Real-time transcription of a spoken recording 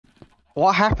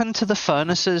What happened to the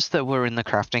furnaces that were in the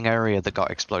crafting area that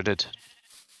got exploded?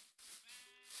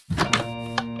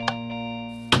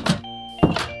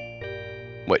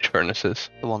 Which furnaces?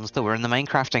 The ones that were in the main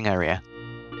crafting area.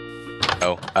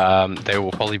 Oh, they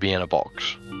will probably be in a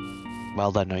box.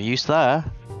 Well, they're no use there.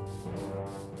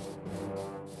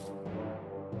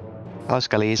 Hello,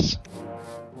 Skellies.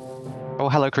 Oh,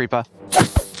 hello, Creeper.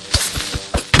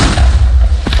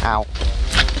 Ow.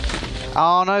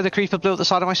 Oh no, the Creeper blew up the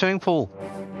side of my swimming pool.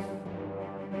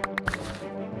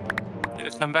 You'd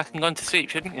have come back and gone to sleep,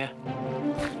 shouldn't you?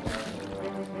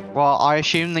 Well, I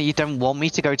assume that you don't want me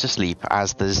to go to sleep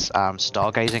as there's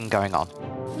stargazing going on.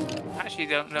 I actually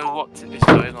don't know what is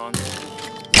going on.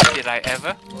 Did I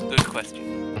ever? Good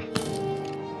question.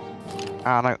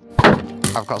 Oh no.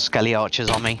 I've got skelly archers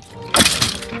on me.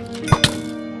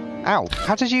 Ow,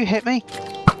 how did you hit me?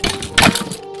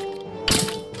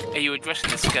 Are you addressing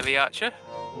the Skelly Archer?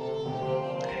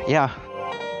 Yeah.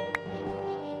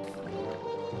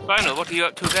 Final, what are you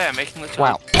up to there? Making the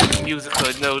Wow. musical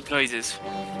noises.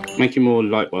 Making more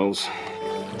light wells.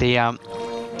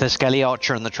 The skelly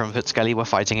archer and the trumpet skelly were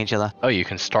fighting each other. Oh, you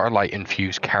can starlight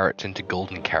infuse carrots into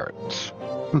golden carrots.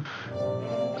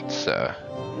 That's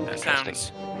That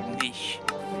sounds niche.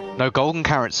 No, golden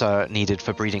carrots are needed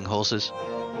for breeding horses.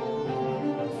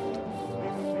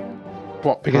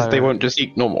 What? Because they won't just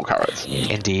eat normal carrots?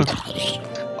 Indeed.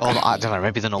 Or, I don't know,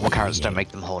 maybe the normal carrots don't make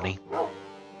them horny.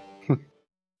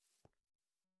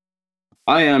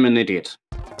 I am an idiot.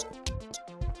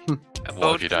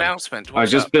 What have you done? Announcement. I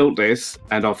just built this,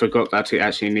 and I forgot that it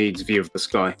actually needs view of the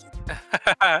sky.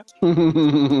 Ah,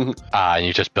 and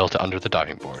you just built it under the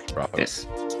diving board. Bravo. Yes.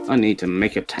 I need to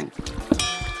make a tank.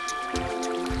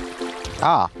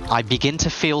 Ah, I begin to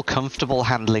feel comfortable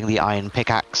handling the iron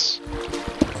pickaxe.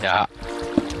 Yeah.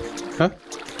 Huh?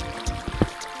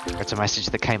 It's a message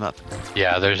that came up.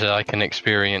 Yeah, there's like an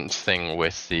experience thing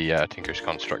with the Tinker's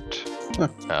Construct. Huh.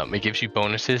 It gives you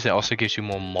bonuses, it also gives you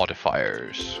more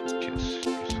modifiers, which is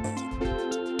useful.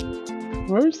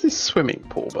 Where is this swimming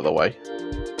pool, by the way?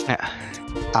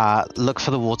 Look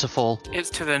for the waterfall. It's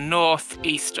to the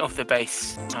northeast of the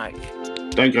base, Mike.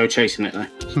 Don't go chasing it, though.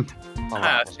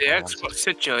 The export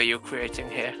sigil you're creating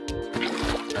here.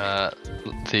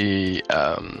 The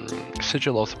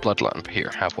sigil of the blood lamp.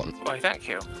 Here, have one. Why, thank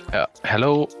you.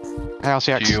 Hello. Hey,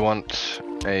 RCX. Do you want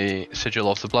a sigil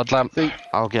of the blood lamp?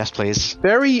 Oh, yes, please.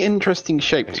 Very interesting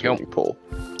shaped There you go. swimming pool.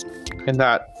 In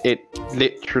that it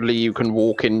literally you can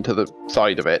walk into the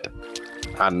side of it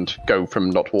and go from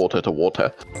not water to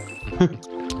water.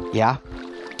 Yeah.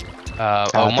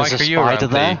 Oh, Mike, there's are a you around spider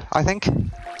there, I think.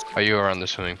 Are you around the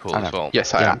swimming pool I as know. well?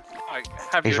 Yes, I Yeah. am. Like,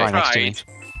 have He's you right next to me. tried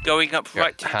going up Yeah,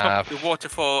 right to the top of the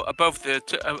waterfall above the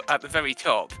at the very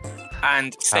top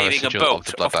and sailing a sigil of boat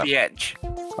the blood off lamp. the edge?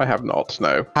 I have not,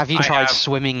 no. Have you I tried have.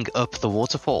 swimming up the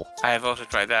waterfall? I have also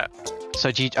tried that. So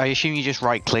I assume you just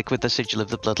right click with the sigil of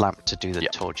the blood lamp to do the Yeah.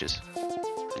 torches?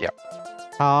 Yep.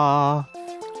 Ah.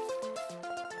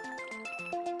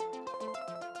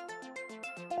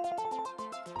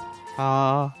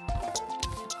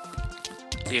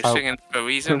 You're Oh. singing for a So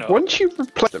reason. Or... once you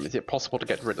replace them, is it possible to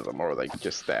get rid of them, or are they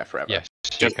just there forever? Yes,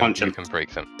 you Just punch you them. can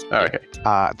break them. Oh, okay.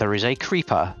 There is a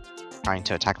creeper trying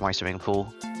to attack my swimming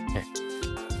pool.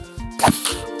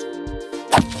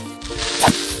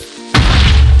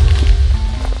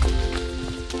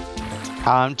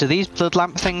 Do these blood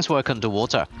lamp things work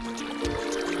underwater?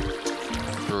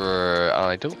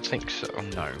 I don't think so.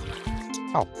 No.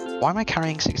 Oh, why am I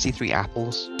carrying 63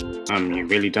 apples? You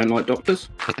really don't like doctors?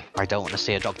 I don't want to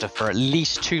see a doctor for at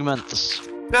least 2 months.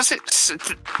 Does it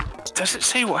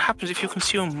say what happens if you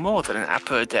consume more than an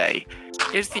apple a day?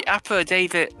 Is the apple a day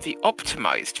the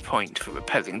optimized point for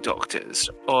repelling doctors,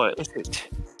 or is it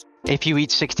If you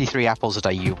eat 63 apples a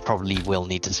day, you probably will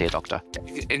need to see a doctor.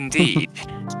 indeed?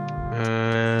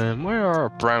 Where are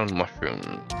brown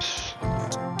mushrooms?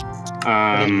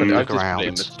 I've the just ground. put it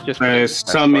in the- just put it in There's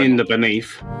the some text in file. the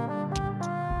beneath.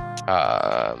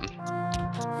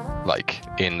 Like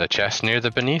in the chest near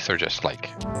the beneath, or just like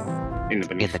In the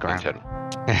beneath. In the ground. general?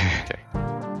 Okay.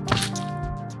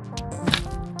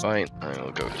 Fine, I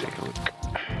will go take a look.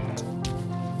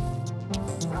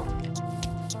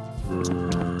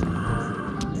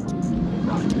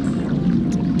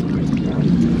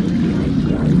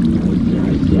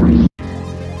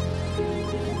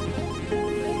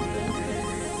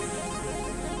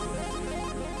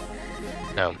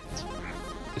 No.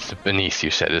 It's the beneath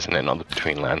you said, isn't it? Not the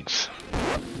between lands.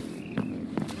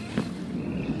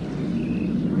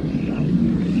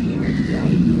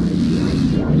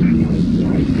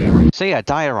 So yeah,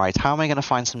 diorite. How am I going to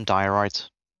find some diorite?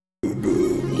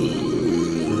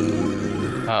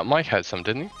 Mike had some,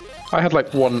 didn't he? I had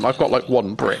like one. I've got like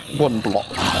one block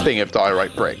thing of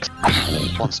diorite bricks.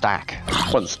 One stack.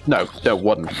 One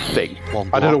thing. One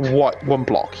I don't know block. what. One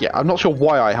block. Yeah, I'm not sure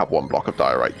why I have one block of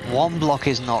diorite. One block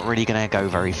is not really going to go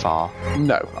very far.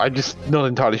 No, I'm just not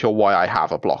entirely sure why I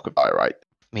have a block of diorite.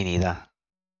 Me neither.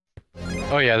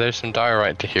 Oh yeah, there's some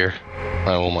diorite to here.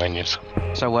 I will mine you some.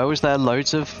 So where was there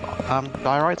loads of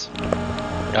diorite?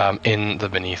 In the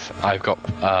beneath, I've got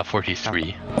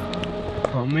 43.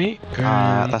 Oh me.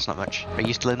 That's not much. Are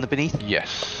you still in the beneath?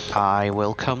 Yes. I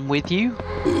will come with you.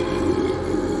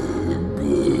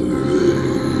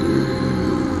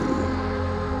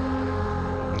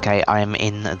 Okay, I am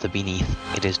in the beneath.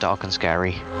 It is dark and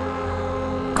scary.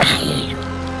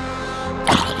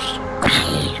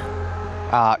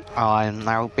 I'm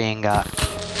now being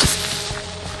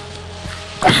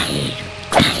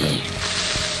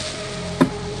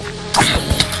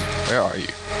Where are you?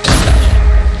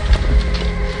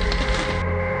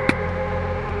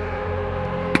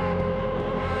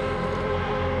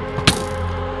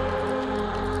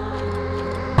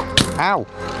 Ow!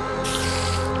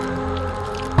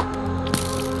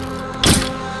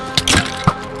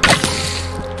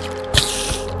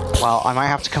 Well, I might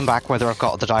have to come back whether I've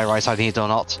got the diorite I need or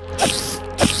not.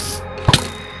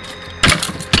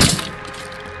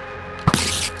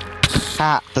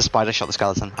 Ah, the spider shot the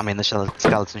skeleton. I mean, the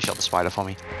skeleton shot the spider for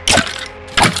me.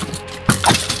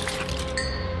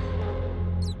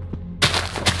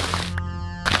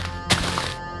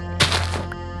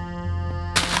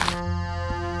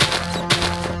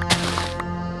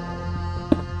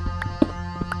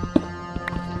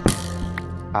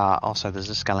 Also, there's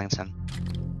a skeleton.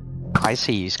 I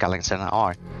see you, skeleton. Oh,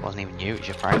 it wasn't even you, it was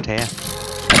your friend here.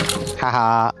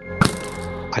 Haha.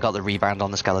 I got the rebound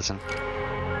on the skeleton.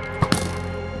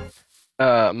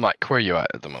 Mike, where are you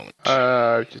at the moment?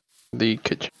 Just the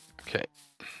kitchen. Okay.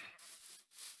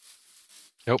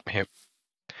 Nope, here.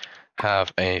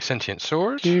 Have a sentient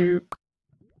sword. And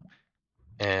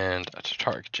a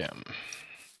tutor gem.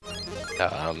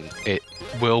 It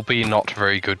will be not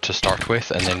very good to start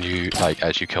with, and then you, like,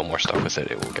 as you kill more stuff with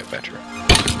it, it will get better.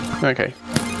 Okay.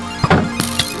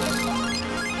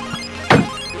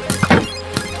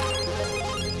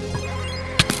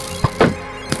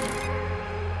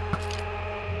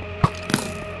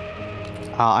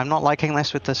 I'm not liking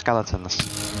this with the skeletons.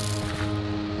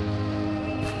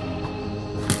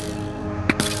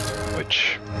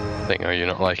 Which thing are you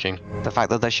not liking? The fact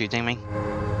that they're shooting me.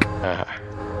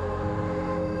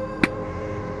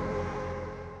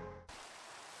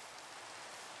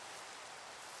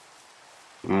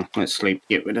 Let's sleep,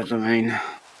 get rid of the rain.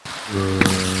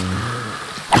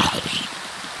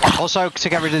 Also, to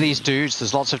get rid of these dudes,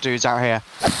 there's lots of dudes out here.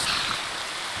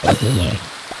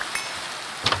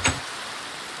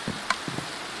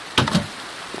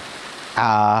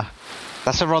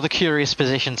 That's a rather curious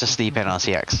position to sleep in,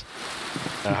 RCX.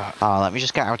 Let me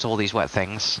just get out all these wet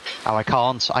things. Oh, I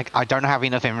can't. I don't have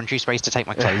enough inventory space to take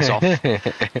my clothes off.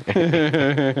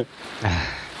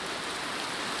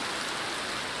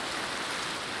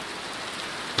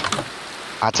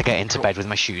 I had to get into bed with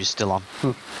my shoes still on.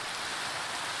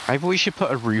 Maybe we should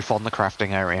put a roof on the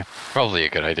crafting area. Probably a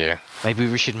good idea. Maybe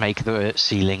we should make the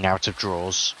ceiling out of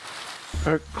drawers.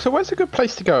 So where's a good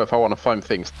place to go if I want to find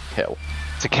things to kill?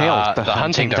 To kill the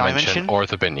hunting dimension or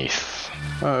the beneath.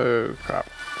 Oh crap!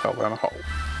 Fell down a hole.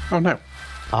 Oh no!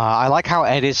 I like how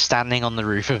Ed is standing on the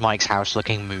roof of Mike's house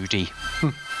looking moody.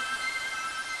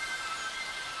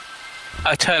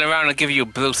 I turn around and give you a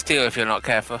blue steel if you're not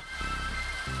careful.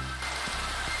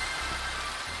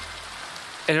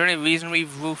 Is there any reason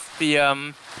we've roofed the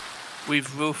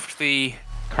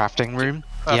crafting room?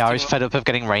 Yeah, I was fed up of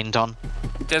getting rained on.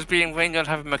 Does being rained on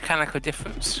have a mechanical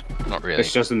difference? Not really.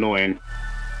 It's just annoying.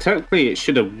 Technically, it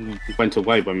should have went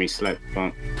away when we slept,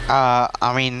 but...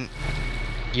 I mean,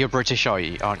 you're British,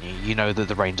 aren't you? You know that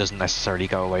the rain doesn't necessarily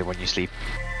go away when you sleep.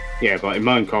 Yeah, but in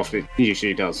Minecraft, it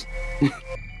usually does.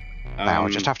 Now, I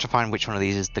just have to find which one of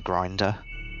these is the grinder.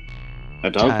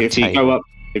 Doug,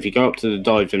 if you go up to the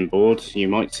diving board, you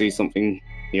might see something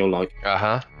you'll like.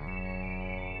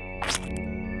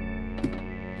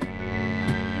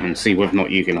 And see whether or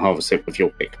not you can harvest it with your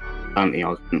pick. Apparently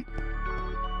I can.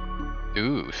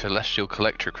 Ooh, celestial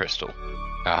collector crystal.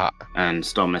 And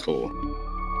star metal.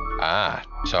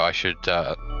 So I should,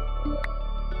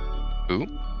 Ooh.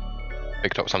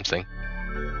 Picked up something.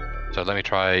 So let me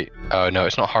try... Oh, no,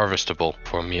 it's not harvestable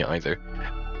for me either.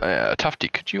 Tufty,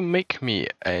 could you make me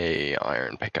a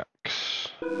iron pickaxe?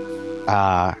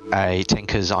 A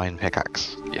tinker's iron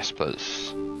pickaxe. Yes,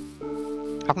 please.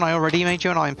 Haven't I already made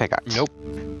you an iron pickaxe? Nope.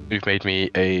 You've made me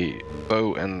a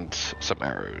bow and some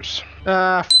arrows.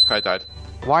 Ah, I died.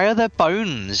 Why are there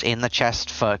bones in the chest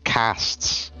for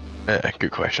casts?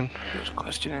 Good question. Good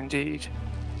question indeed.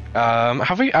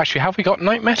 Have we got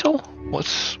night metal?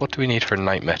 What do we need for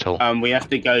night metal? We have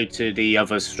to go to the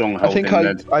other stronghold. I think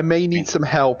I may need some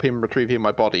help in retrieving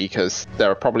my body because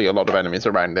there are probably a lot of enemies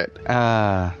around it.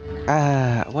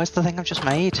 Where's the thing I've just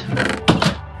made?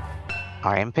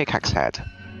 Iron pickaxe head.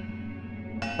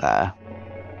 There.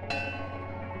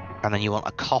 And then you want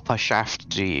a copper shaft,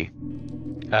 do you?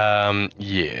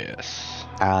 Yes.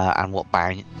 And what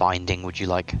binding would you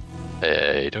like?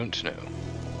 I don't know.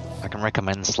 I can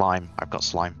recommend slime. I've got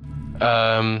slime.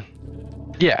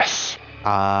 Yes.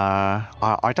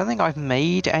 I don't think I've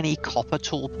made any copper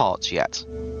tool parts yet.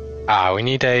 We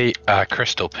need a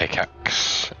crystal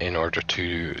pickaxe in order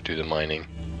to do the mining.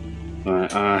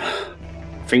 Right, I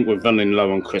think we're running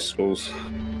low on crystals.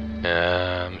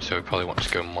 So we probably want to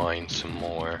go mine some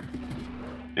more.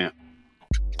 Yeah.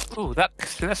 Oh, that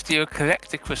celestial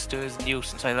collector crystal is new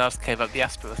since I last came up the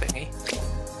Aspera thingy.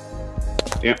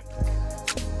 Yeah.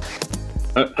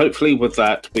 Hopefully with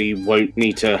that we won't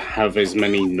need to have as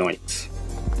many knights.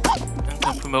 I'm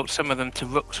going to promote some of them to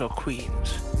rooks or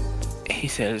queens. He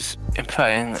says,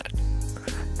 implying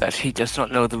that he does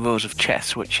not know the rules of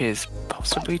chess, which is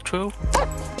possibly true.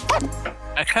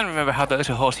 I can't remember how the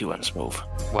little horsey ones move.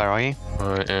 Where are you?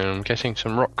 I am getting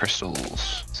some rock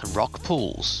crystals. Some rock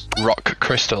pools. Rock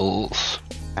crystals.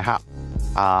 Aha.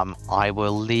 I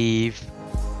will leave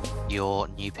your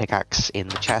new pickaxe in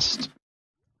the chest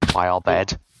by our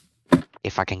bed,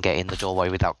 if I can get in the doorway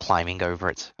without climbing over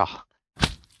it. Oh,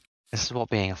 this is what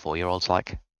being a 4-year-old's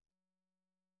like.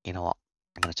 You know what?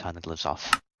 I'm going to turn the gloves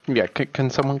off. Yeah, can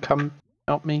someone come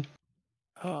help me?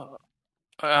 Oh.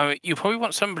 You probably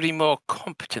want somebody more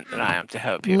competent than I am to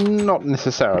help you. Not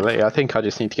necessarily. I think I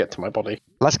just need to get to my body.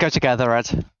 Let's go together,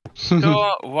 Ed.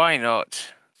 Sure, why not?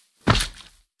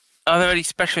 Are there any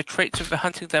special traits of the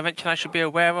hunting dimension I should be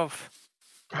aware of?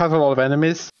 Has a lot of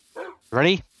enemies.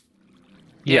 Ready?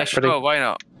 Yeah, sure, ready. why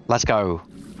not? Let's go.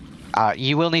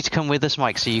 You will need to come with us,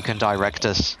 Mike, so you can direct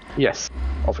us. Yes,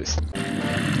 obviously.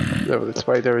 Over this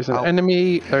way there is an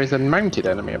enemy. There is a mounted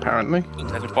enemy, apparently.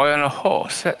 There's a boy on a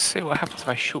horse. Let's see what happens if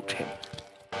I shoot him.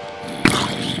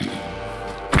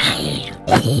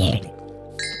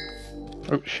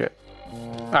 Oh, shit.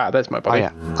 Ah, there's my Oh body.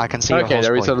 yeah, I can see your Okay, horse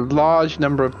there is boy. a large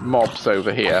number of mobs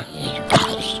over here.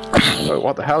 Oh,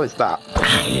 what the hell is that?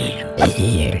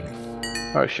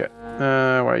 Oh, shit.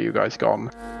 Where are you guys gone?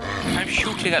 I'm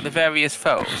shooting at the various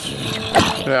foes.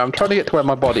 Yeah, I'm trying to get to where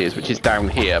my body is, which is down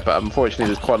here, but unfortunately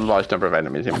there's quite a large number of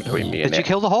enemies in between me and Did you it.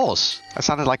 kill the horse? That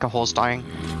sounded like a horse dying.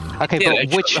 Okay, Yeah, I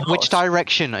but killed the horse. which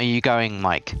direction are you going,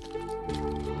 Mike?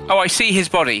 Oh, I see his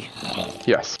body.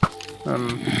 Yes.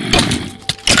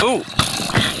 Oh!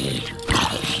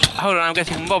 Hold on, I'm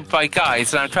getting mobbed by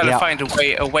guys and I'm trying to find a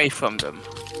way away from them.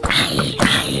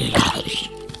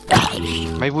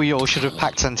 Maybe we all should have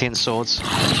packed sentient swords.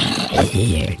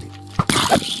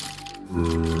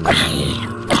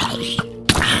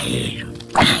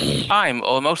 I'm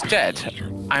almost dead.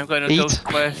 I'm going to go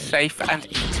somewhere safe and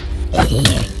eat.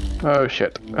 Oh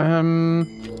shit.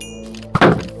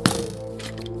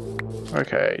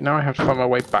 Okay, now I have to find my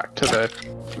way back to the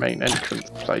main entrance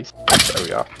place. There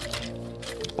we are.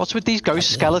 What's with these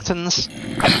ghost skeletons?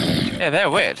 Yeah, they're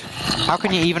weird. How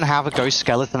can you even have a ghost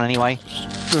skeleton anyway?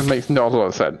 It makes not a lot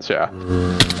of sense, yeah.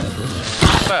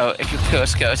 Well, if you kill a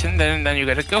skeleton, then you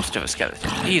get a ghost of a skeleton.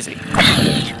 Easy.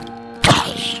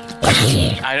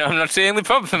 I'm not seeing the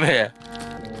problem here.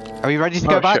 Are we ready to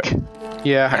go back? Shit.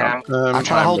 Yeah, hang on. I'm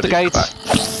trying to hold the ready to gates.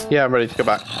 go back. Yeah, I'm ready to go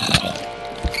back.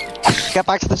 Get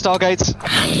back to the stargates.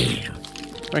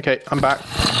 Okay, I'm back.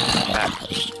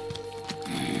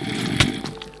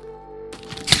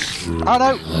 Oh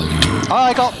no! Oh,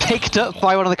 I got picked up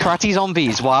by one of the karate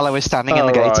zombies while I was standing in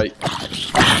the gate. Right.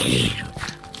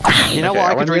 You know Okay,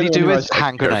 what I could really do with I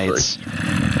hand go for grenades?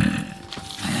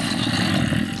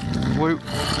 Woo.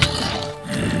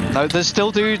 No, there's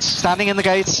still dudes standing in the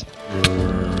gates.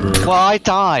 Well, I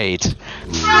died.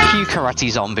 Fuck you, karate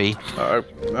zombie.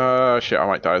 Uh-oh. Shit, I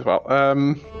might die as well.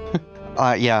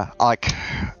 Yeah, like,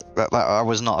 that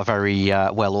was not a very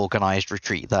well-organised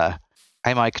retreat there.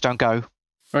 Hey, Mike, don't go.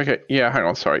 Okay, yeah, hang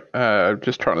on, sorry.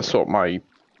 Just trying to sort my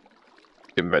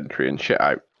inventory and shit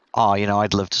out. Oh, you know,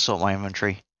 I'd love to sort my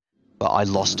inventory, but I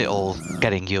lost it all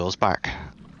getting yours back.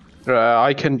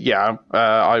 I can, yeah,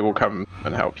 I will come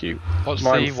and help you. What's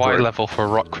Mine's the Y through. level for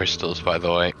rock crystals, by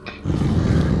the way?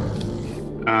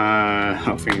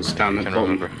 I think it's down I the can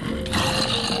bottom. remember.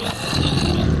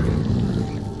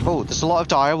 Oh, there's a lot of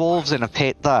direwolves in a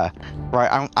pit there.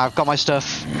 Right, I've got my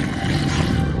stuff.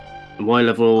 Y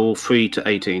level 3 to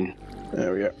 18.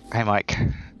 There we go. Hey, Mike.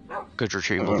 Good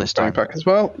retrieval this time. Back as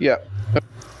well. Yeah.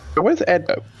 Where's Ed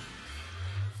though?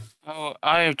 Oh,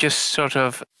 I have just sort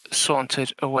of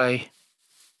sauntered away.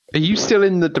 Are you still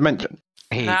in the dimension?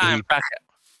 I'm back.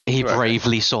 He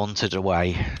bravely sauntered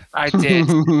away. I did.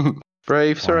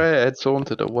 Brave Sir Ed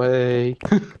sauntered away.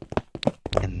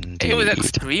 Indeed. It was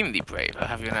extremely brave, I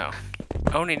have you know.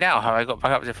 Only now have I got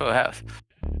back up to full health.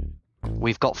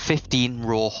 We've got 15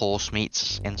 raw horse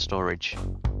meats in storage.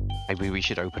 Maybe we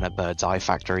should open a bird's eye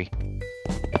factory.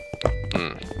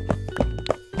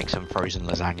 Make some frozen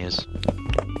lasagnas.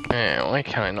 Yeah, why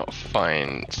can I not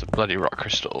find the bloody rock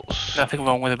crystals? Nothing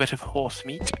wrong with a bit of horse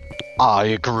meat. I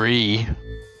agree.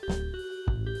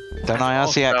 Don't I,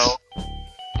 RCX?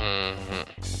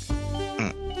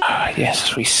 Ah,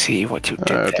 yes, we see what you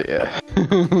did Oh there.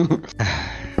 dear.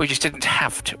 We just didn't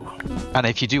have to. And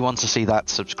if you do want to see that,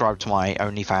 subscribe to my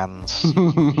OnlyFans.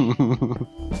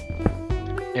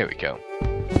 Here we go.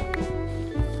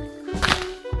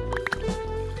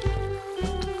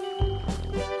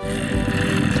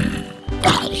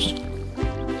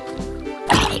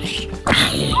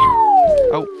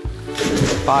 Oh,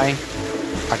 bye.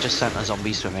 I just sent a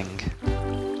zombie swimming.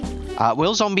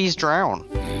 Will zombies drown?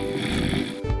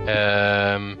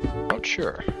 Not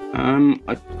sure.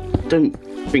 I don't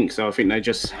think so. I think they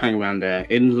just hang around there.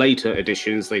 In later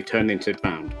editions, they turn into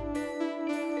bound.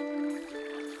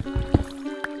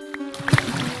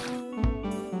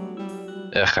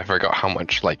 Ugh, I forgot how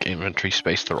much like inventory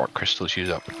space the rock crystals use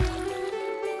up.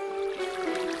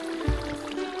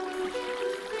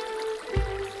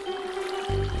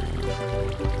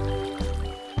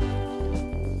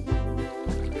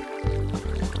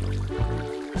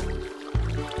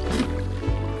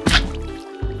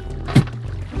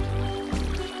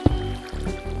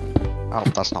 Oh,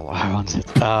 that's not what I wanted.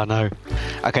 Oh no.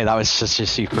 Okay, that was just a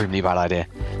supremely bad idea.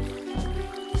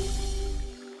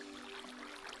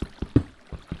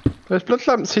 Those blood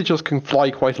lamp sigils can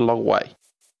fly quite a long way.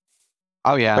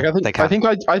 Oh yeah, Like, they can. I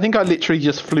think I literally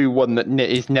just flew one that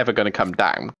is never going to come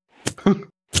down.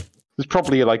 It's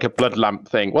probably like a blood lamp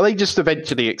thing. Well, they just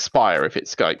eventually expire if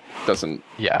its Skype doesn't.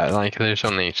 Yeah, like there's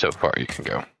only so far you can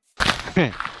go.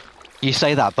 You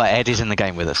say that, but Ed is in the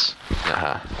game with us.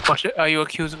 What are you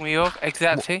accusing me of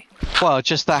exactly? Well,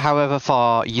 just that however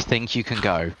far you think you can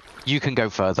go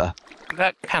further.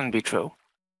 That can be true.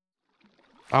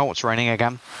 Oh, it's raining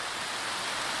again.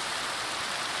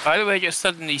 By the way, it just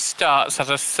suddenly starts as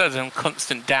a sudden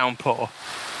constant downpour.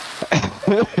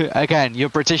 Again, you're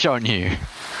British, aren't you?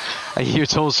 Are you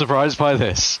at all surprised by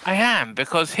this? I am,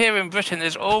 because here in Britain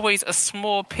there's always a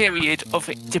small period of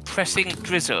depressing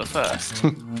drizzle first.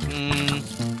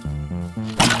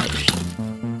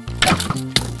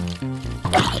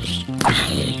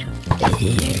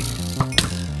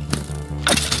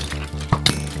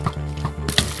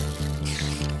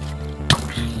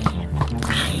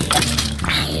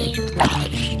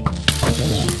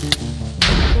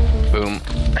 Boom.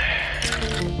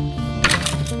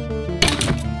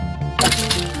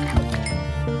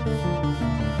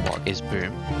 What is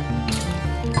boom?